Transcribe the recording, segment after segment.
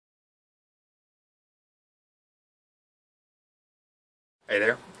Hey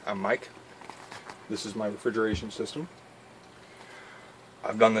there, I'm Mike. This is my refrigeration system.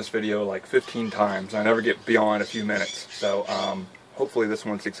 I've done this video like 15 times. I never get beyond a few minutes, so hopefully this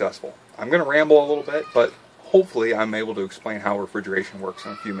one's successful. I'm going to ramble a little bit, but hopefully I'm able to explain how refrigeration works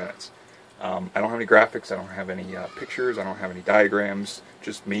in a few minutes. I don't have any graphics, I don't have any pictures, I don't have any diagrams,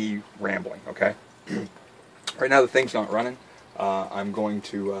 just me rambling, okay? Right now the thing's not running. I'm going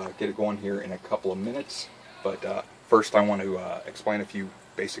to get it going here in a couple of minutes, but first I want to explain a few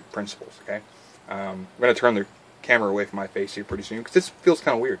basic principles, okay? I'm going to turn the camera away from my face here pretty soon because this feels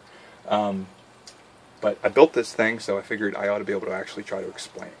kind of weird. But I built this thing, so I figured I ought to be able to actually try to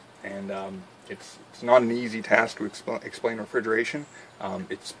explain it. And it's not an easy task to explain refrigeration.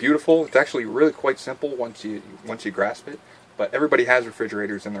 It's beautiful. It's actually really quite simple once you grasp it. But everybody has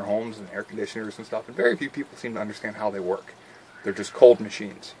refrigerators in their homes and air conditioners and stuff, and very few people seem to understand how they work. They're just cold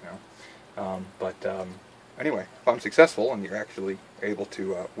machines, you know. Anyway, if I'm successful and you're actually able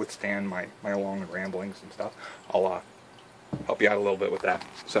to withstand my long ramblings and stuff, I'll help you out a little bit with that.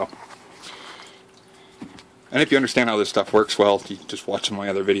 So, and if you understand how this stuff works, well, you just watch some of my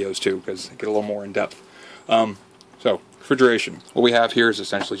other videos too, because they get a little more in depth. So, refrigeration. What we have here is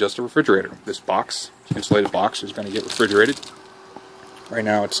essentially just a refrigerator. This box, insulated box, is going to get refrigerated. Right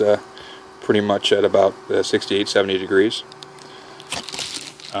now it's pretty much at about 68, 70 degrees.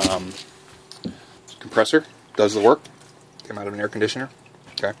 Compressor does the work. Came out of an air conditioner.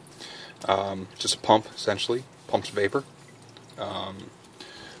 Okay, just a pump essentially, pumps vapor.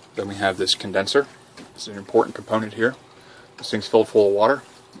 Then we have this condenser. It's an important component here. This thing's filled full of water,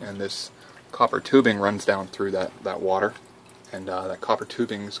 and this copper tubing runs down through that water, and that copper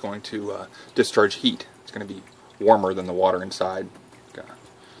tubing is going to discharge heat. It's going to be warmer than the water inside. Gonna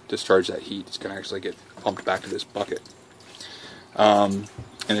discharge that heat. It's going to actually get pumped back to this bucket.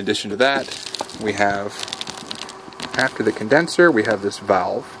 In addition to that, we have, after the condenser, we have this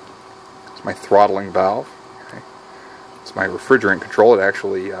valve. It's my throttling valve. Okay. It's my refrigerant control. It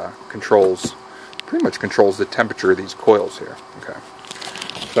actually pretty much controls the temperature of these coils here. Okay.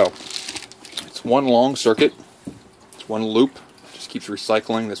 So, it's one long circuit. It's one loop. It just keeps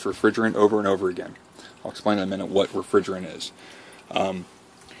recycling this refrigerant over and over again. I'll explain in a minute what refrigerant is.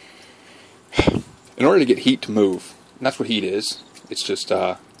 In order to get heat to move, and that's what heat is, it's just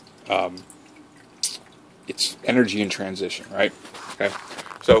it's energy in transition, right? Okay,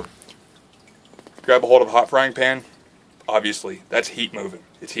 so grab a hold of a hot frying pan. Obviously, that's heat moving.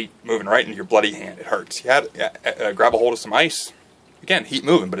 It's heat moving right into your bloody hand. It hurts. Grab a hold of some ice. Again, heat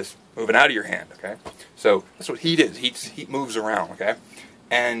moving, but it's moving out of your hand. Okay, so that's what heat is. Heat moves around. Okay,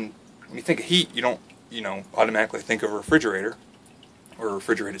 and when you think of heat, you don't automatically think of a refrigerator or a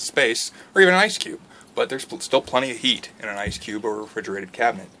refrigerated space or even an ice cube. But there's still plenty of heat in an ice cube or a refrigerated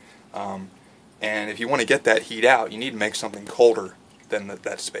cabinet. And if you want to get that heat out, you need to make something colder than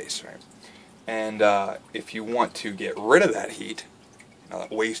that space, right? And if you want to get rid of that heat, that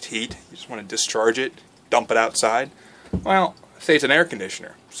waste heat, you just want to discharge it, dump it outside. Well, say it's an air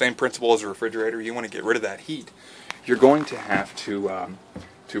conditioner. Same principle as a refrigerator. You want to get rid of that heat. You're going to have to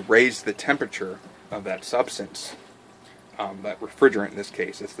raise the temperature of that substance. That refrigerant in this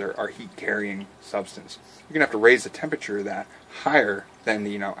case, if there are heat-carrying substance, you're going to have to raise the temperature of that higher than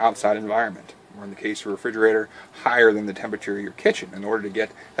the outside environment, or in the case of a refrigerator, higher than the temperature of your kitchen, in order to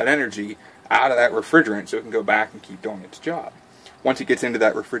get that energy out of that refrigerant so it can go back and keep doing its job. Once it gets into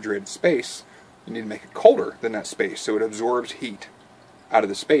that refrigerated space, you need to make it colder than that space so it absorbs heat out of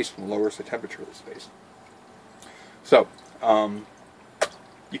the space and lowers the temperature of the space. So,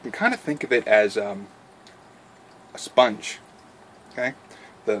 you can kind of think of it as a sponge. Okay,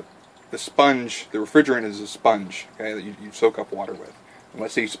 the sponge, the refrigerant is a sponge. Okay, that you soak up water with. And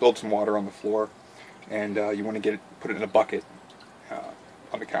let's say you spilled some water on the floor, and you want to put it in a bucket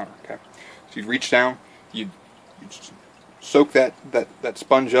on the counter. Okay, so you'd reach down, you'd soak that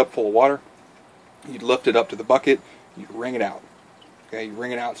sponge up full of water. You'd lift it up to the bucket. You'd wring it out. Okay, you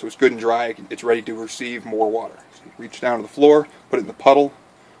wring it out so it's good and dry. It's ready to receive more water. So you reach down to the floor, put it in the puddle,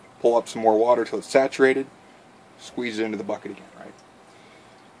 pull up some more water till it's saturated. Squeeze it into the bucket again, right?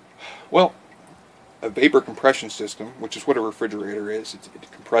 Well, a vapor compression system, which is what a refrigerator is, it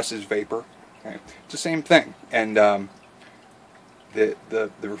compresses vapor. Okay? It's the same thing, and the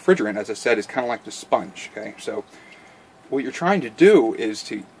refrigerant, as I said, is kind of like the sponge. Okay, so what you're trying to do is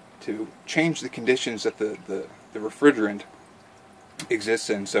to change the conditions that the refrigerant exists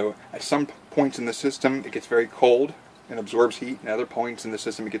in. So at some points in the system, it gets very cold and absorbs heat, and at other points in the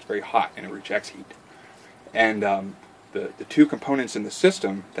system, it gets very hot and it rejects heat. And the two components in the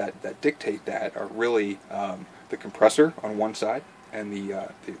system that dictate that are really the compressor on one side and the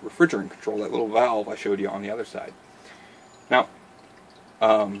refrigerant control, that little valve I showed you on the other side. Now,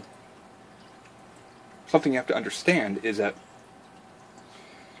 something you have to understand is that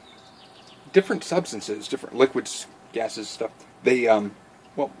different substances, different liquids, gases, stuff, they,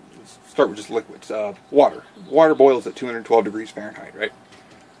 well, let's start with just liquids. Water. Water boils at 212 degrees Fahrenheit, right?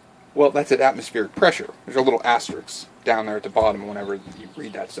 Well, that's at atmospheric pressure. There's a little asterisk down there at the bottom whenever you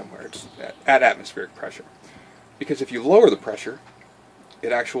read that somewhere. It's at atmospheric pressure. Because if you lower the pressure,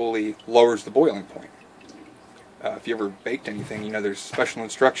 it actually lowers the boiling point. If you ever baked anything, you know there's special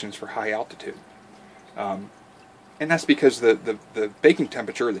instructions for high altitude. And that's because the baking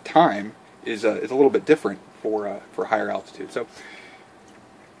temperature at the time is a little bit different for higher altitude. So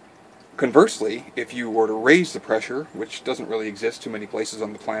conversely, if you were to raise the pressure, which doesn't really exist too many places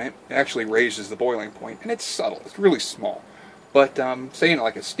on the planet, it actually raises the boiling point, and it's subtle, it's really small. But say in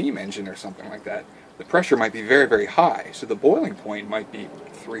like a steam engine or something like that, the pressure might be very, very high, so the boiling point might be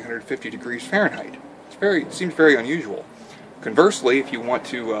 350 degrees Fahrenheit. It seems very unusual. Conversely, if you want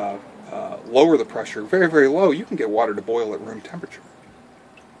to lower the pressure very, very low, you can get water to boil at room temperature.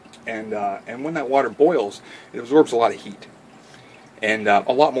 And when that water boils, it absorbs a lot of heat. And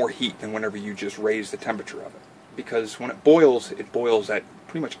a lot more heat than whenever you just raise the temperature of it. Because when it boils at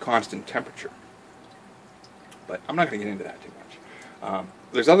pretty much constant temperature. But I'm not going to get into that too much.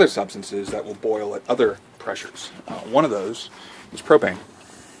 There's other substances that will boil at other pressures. One of those is propane.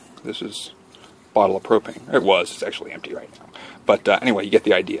 This is a bottle of propane. It's actually empty right now. But anyway, you get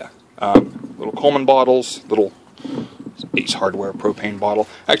the idea. Little Coleman bottles, little Ace Hardware propane bottle.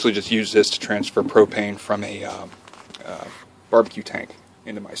 I actually just use this to transfer propane from a barbecue tank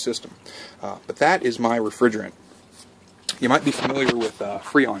into my system. But that is my refrigerant. You might be familiar with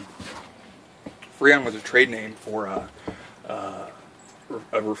Freon. Freon was a trade name for a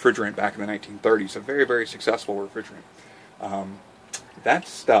refrigerant back in the 1930s. A very, very successful refrigerant. That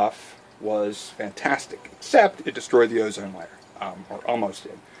stuff was fantastic, except it destroyed the ozone layer, or almost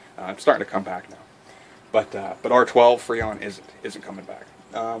did. It's starting to come back now. But R12 Freon isn't coming back.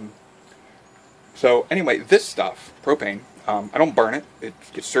 So anyway, this stuff, propane, I don't burn it. It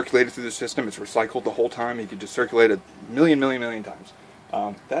gets circulated through the system. It's recycled the whole time. You can just circulate it a million times.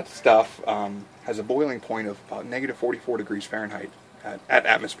 That stuff has a boiling point of about negative 44 degrees Fahrenheit at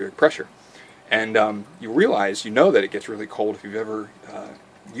atmospheric pressure. And you realize, you know that it gets really cold if you've ever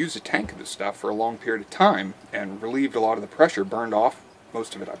used a tank of this stuff for a long period of time and relieved a lot of the pressure, burned off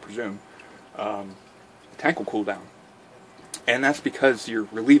most of it, I presume. The tank will cool down. And that's because you're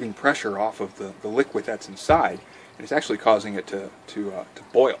relieving pressure off of the liquid that's inside, and it's actually causing it to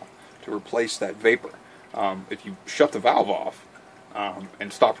boil, to replace that vapor. If you shut the valve off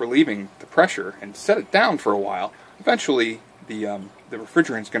and stop relieving the pressure and set it down for a while, eventually the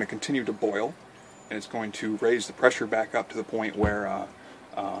refrigerant is going to continue to boil, and it's going to raise the pressure back up to the point where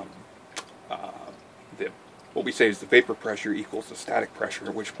what we say is the vapor pressure equals the static pressure,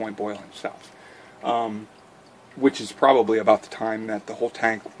 at which point boiling stops. Which is probably about the time that the whole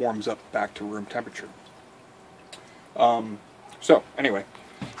tank warms up back to room temperature. So anyway,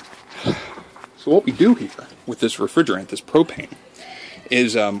 so what we do here with this refrigerant, this propane,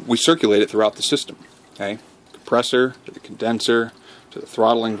 is we circulate it throughout the system. Okay, compressor to the condenser to the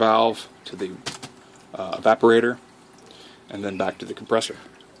throttling valve to the evaporator, and then back to the compressor.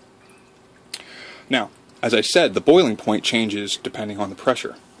 Now, as I said, the boiling point changes depending on the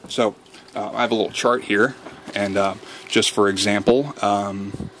pressure. So I have a little chart here, and just for example,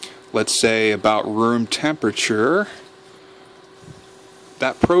 let's say about room temperature,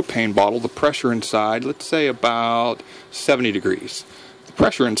 that propane bottle, the pressure inside, let's say about 70 degrees. The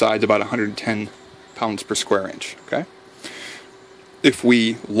pressure inside is about 110 pounds per square inch. Okay. If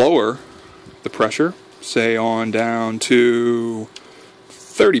we lower the pressure, say on down to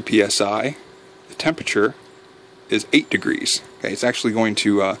 30 psi, the temperature is 8 degrees. Okay, it's actually going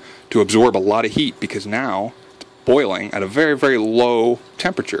to absorb a lot of heat because now it's boiling at a very, very low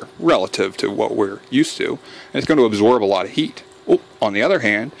temperature relative to what we're used to, and it's going to absorb a lot of heat. On the other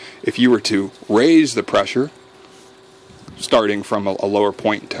hand, if you were to raise the pressure, starting from a lower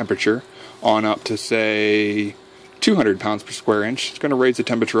point in temperature on up to, say, 200 pounds per square inch, it's going to raise the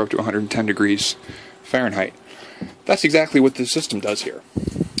temperature up to 110 degrees Fahrenheit. That's exactly what this system does here.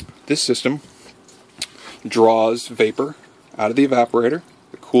 This system draws vapor out of the evaporator,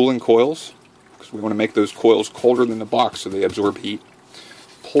 the cooling coils, because we want to make those coils colder than the box so they absorb heat,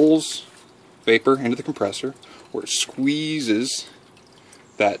 pulls vapor into the compressor, where it squeezes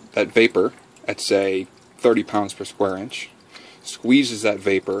that vapor at, say, 30 pounds per square inch, squeezes that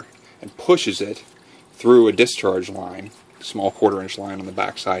vapor and pushes it through a discharge line, small 1/4 inch line on the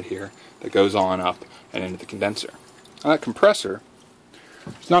back side here, that goes on up and into the condenser. Now, that compressor,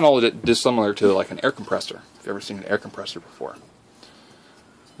 it's not all that dissimilar to like an air compressor, if you've ever seen an air compressor before.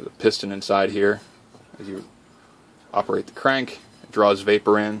 There's a piston inside here. As you operate the crank, it draws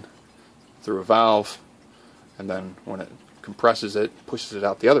vapor in through a valve, and then when it compresses it, pushes it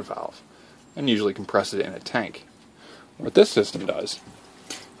out the other valve, and usually compresses it in a tank. What this system does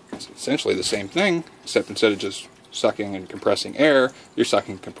is essentially the same thing, except instead of just sucking and compressing air, you're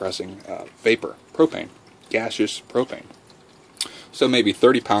sucking and compressing vapor, propane, gaseous propane. So maybe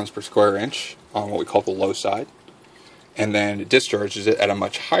 30 pounds per square inch on what we call the low side, and then it discharges it at a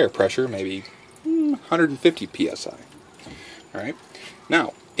much higher pressure, maybe 150 psi. Alright?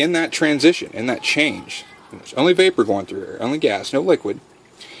 Now, in that transition, in that change, there's only vapor going through here, only gas, no liquid.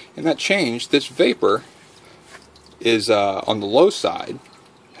 In that change, this vapor is on the low side,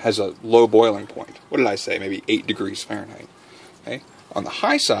 has a low boiling point. What did I say? Maybe 8 degrees Fahrenheit. Okay? On the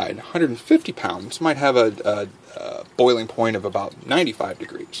high side, 150 pounds might have a boiling point of about 95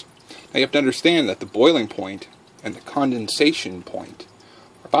 degrees. Now you have to understand that the boiling point and the condensation point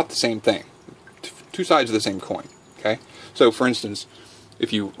are about the same thing. Two sides of the same coin. Okay? So for instance,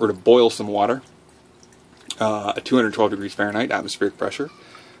 if you were to boil some water at 212 degrees Fahrenheit, atmospheric pressure,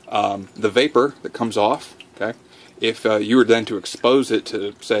 the vapor that comes off, okay, if you were then to expose it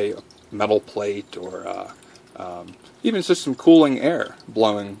to, say, a metal plate or even just some cooling air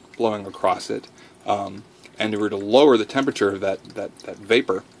blowing across it, and you were to lower the temperature of that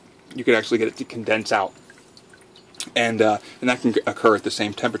vapor, you could actually get it to condense out. And that can occur at the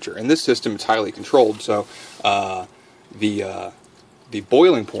same temperature. In this system, it's highly controlled, so the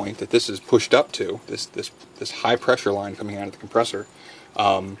boiling point that this is pushed up to, this high pressure line coming out of the compressor,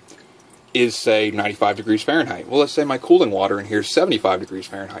 is, say, 95 degrees Fahrenheit. Well, let's say my cooling water in here is 75 degrees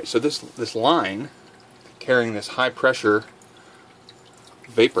Fahrenheit. So this line carrying this high pressure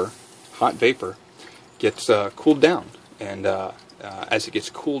vapor, hot vapor, gets cooled down. And as it gets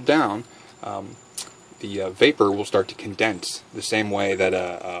cooled down, the vapor will start to condense the same way that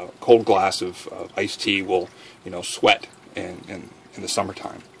a cold glass of iced tea will, sweat in the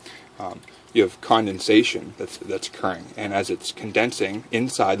summertime. You have condensation that's occurring, and as it's condensing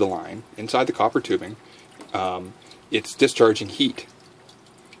inside the line, inside the copper tubing, it's discharging heat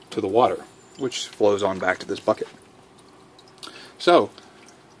to the water, which flows on back to this bucket. So,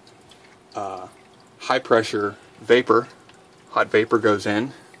 high pressure vapor, hot vapor goes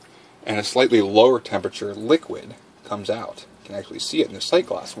in, and a slightly lower temperature liquid comes out. You can actually see it in the sight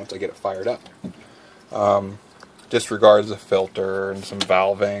glass once I get it fired up. Disregards the filter and some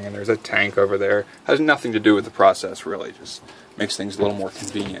valving, and there's a tank over there. Has nothing to do with the process, really. Just makes things a little more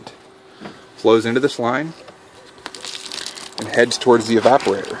convenient. Flows into this line and heads towards the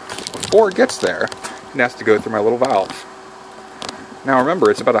evaporator. Before it gets there, it has to go through my little valve. Now remember,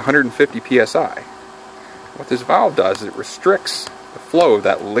 it's about 150 psi. What this valve does is it restricts the flow of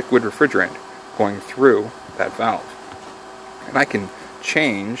that liquid refrigerant going through that valve. And I can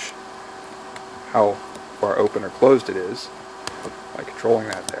change how far open or closed it is by controlling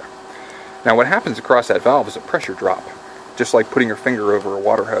that there. Now what happens across that valve is a pressure drop. Just like putting your finger over a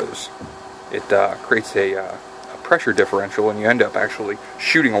water hose. It creates a pressure differential, and you end up actually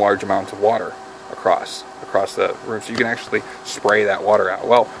shooting large amounts of water across the room, so you can actually spray that water out.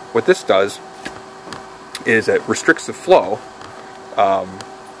 Well, what this does is it restricts the flow,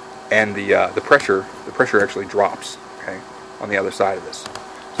 and the pressure actually drops, okay, on the other side of this.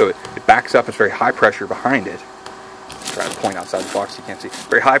 So it backs up. It's very high pressure behind it. I'm trying to point outside the box so you can't see.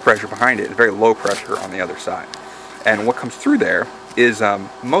 Very high pressure behind it, and very low pressure on the other side. And what comes through there is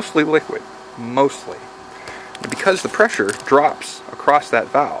mostly liquid, mostly. And because the pressure drops across that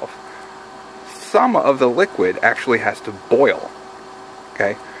valve, some of the liquid actually has to boil,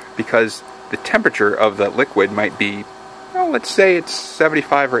 okay? Because the temperature of that liquid might be, well, let's say it's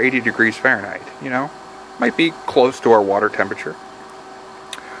 75 or 80 degrees Fahrenheit, might be close to our water temperature.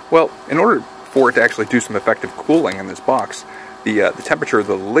 Well, in order for it to actually do some effective cooling in this box, the temperature of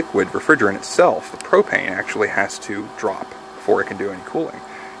the liquid refrigerant itself, the propane, actually has to drop before it can do any cooling.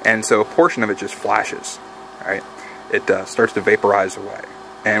 And so a portion of it just flashes, right? It starts to vaporize away.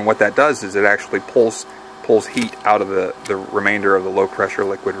 And what that does is it actually pulls heat out of the remainder of the low pressure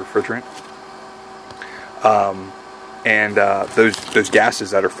liquid refrigerant. And those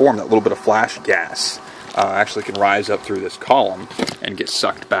gases that are formed, that little bit of flash gas, actually can rise up through this column and get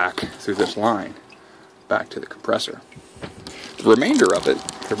sucked back through this line back to the compressor. The remainder of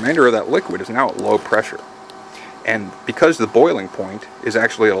that liquid is now at low pressure. And because the boiling point is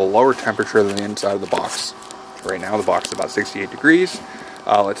actually at a lower temperature than the inside of the box, right now the box is about 68 degrees.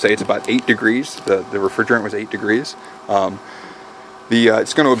 Let's say it's about 8 degrees. The refrigerant was 8 degrees.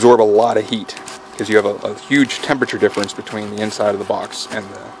 It's going to absorb a lot of heat because you have a huge temperature difference between the inside of the box and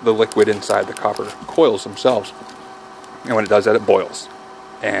the liquid inside the copper coils themselves. And when it does that, it boils.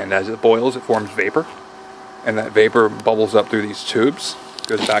 and as it boils it forms vapor, and that vapor bubbles up through these tubes,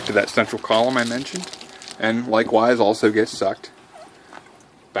 goes back to that central column I mentioned, and likewise also gets sucked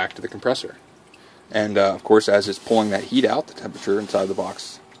back to the compressor. And of course, as it's pulling that heat out, the temperature inside the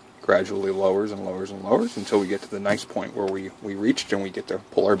box gradually lowers and lowers and lowers until we get to the nice point where we reached and we get to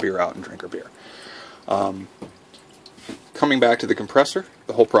pull our beer out and drink our beer. Coming back to the compressor,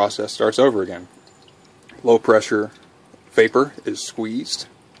 the whole process starts over again. Low pressure vapor is squeezed,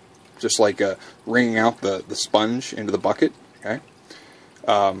 just like wringing out the sponge into the bucket. Okay,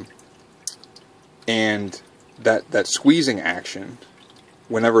 and that squeezing action,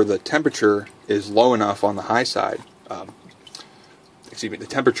 whenever the temperature is low enough on the high side, excuse me, the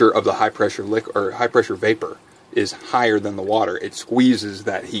temperature of the high pressure vapor is higher than the water, it squeezes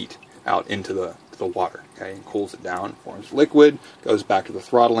that heat out into the water, okay, and cools it down, forms liquid, goes back to the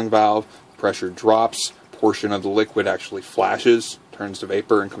throttling valve, pressure drops, portion of the liquid actually flashes, turns to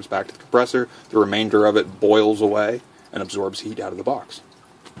vapor and comes back to the compressor, the remainder of it boils away and absorbs heat out of the box.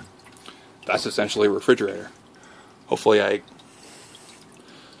 That's essentially a refrigerator. Hopefully I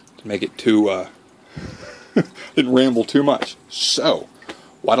didn't make it too, didn't ramble too much. So,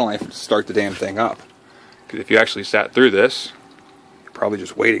 why don't I start the damn thing up? Because if you actually sat through this, you're probably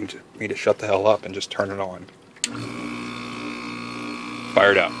just waiting for me to shut the hell up and just turn it on.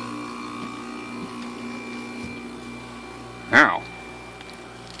 Fired up. Now,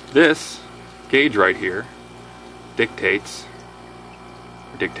 this gauge right here dictates,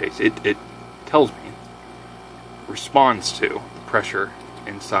 it tells me, responds to the pressure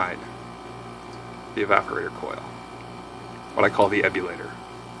inside the evaporator coil. What I call the ebulator.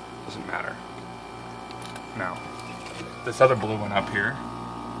 Doesn't matter. Now, this other blue one up here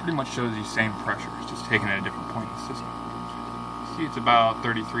pretty much shows the same pressure. It's just taken at a different point in the system. See, it's about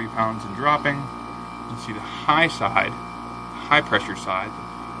 33 pounds and dropping. You see the high side, high pressure side,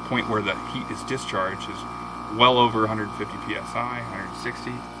 the point where the heat is discharged, is well over 150 psi,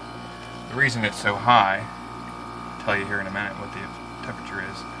 160. The reason it's so high, I'll tell you here in a minute what the temperature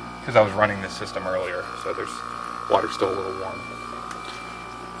is, because I was running this system earlier, so there's water still a little warm.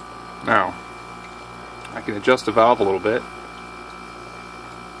 Now, I can adjust the valve a little bit,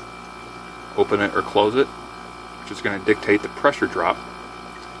 open it or close it, which is going to dictate the pressure drop,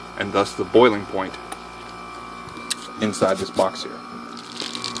 and thus the boiling point inside this box here.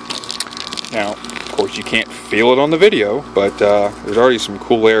 Now, of course, you can't feel it on the video, but there's already some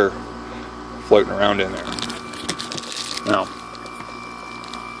cool air floating around in there. Now,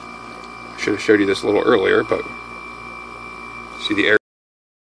 I should have showed you this a little earlier, but see the air?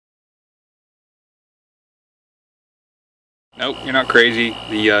 Nope, you're not crazy.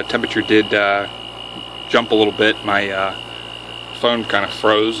 The temperature did jump a little bit. My phone kind of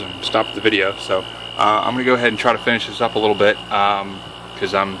froze and stopped the video, so I'm going to go ahead and try to finish this up a little bit,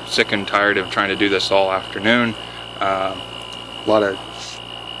 because I'm sick and tired of trying to do this all afternoon. A lot of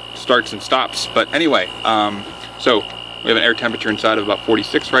starts and stops, but anyway, so we have an air temperature inside of about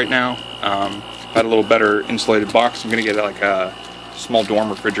 46 right now. If I had a little better insulated box, I'm going to get like a small dorm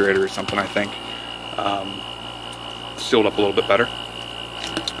refrigerator or something, I think. Sealed up a little bit better.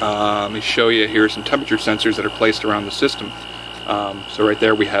 Let me show you here some temperature sensors that are placed around the system. So right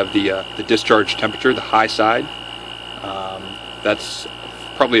there we have the discharge temperature, the high side. That's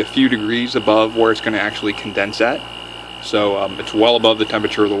probably a few degrees above where it's going to actually condense at. So it's well above the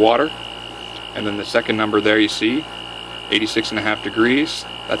temperature of the water. And then the second number there you see, 86.5 degrees.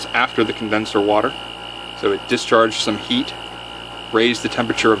 That's after the condenser water. So it discharged some heat, raised the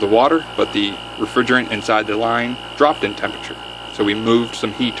temperature of the water, but the refrigerant inside the line dropped in temperature. So we moved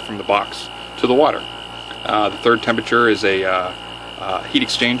some heat from the box to the water. The third temperature is a heat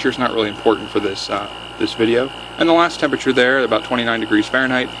exchanger. It's not really important for this this video. And the last temperature there, about 29 degrees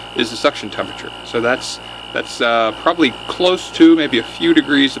Fahrenheit, is the suction temperature. So that's probably close to, maybe a few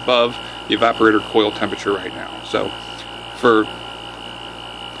degrees above the evaporator coil temperature right now. So for,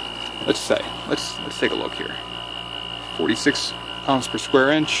 let's take a look here. 46 pounds per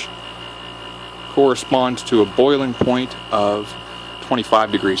square inch corresponds to a boiling point of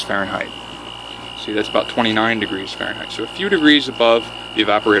 25 degrees Fahrenheit. See, that's about 29 degrees Fahrenheit. So a few degrees above the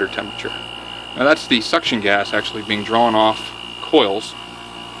evaporator temperature. Now that's the suction gas actually being drawn off coils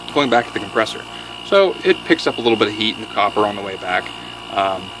going back to the compressor. So it picks up a little bit of heat in the copper on the way back.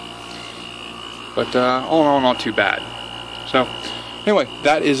 But all in all, not too bad. So anyway,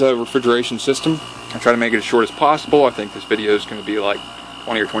 that is a refrigeration system. I try to make it as short as possible. I think this video is going to be like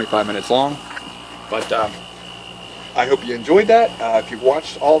 20 or 25 minutes long. But I hope you enjoyed that. If you've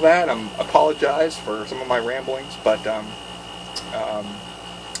watched all that, I apologize for some of my ramblings, but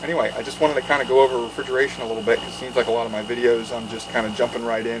anyway, I just wanted to kind of go over refrigeration a little bit, because it seems like a lot of my videos I'm just kind of jumping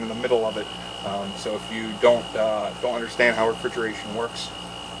right in the middle of it. So if you don't understand how refrigeration works,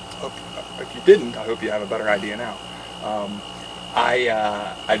 if you didn't, I hope you have a better idea now.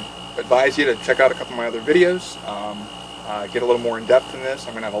 I advise you to check out a couple of my other videos, get a little more in depth in this.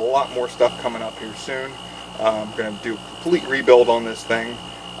 I'm going to have a lot more stuff coming up here soon. I'm going to do a complete rebuild on this thing.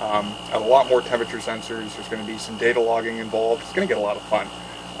 Have a lot more temperature sensors. There's going to be some data logging involved. It's going to get a lot of fun.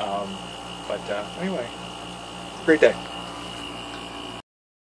 But anyway, great day.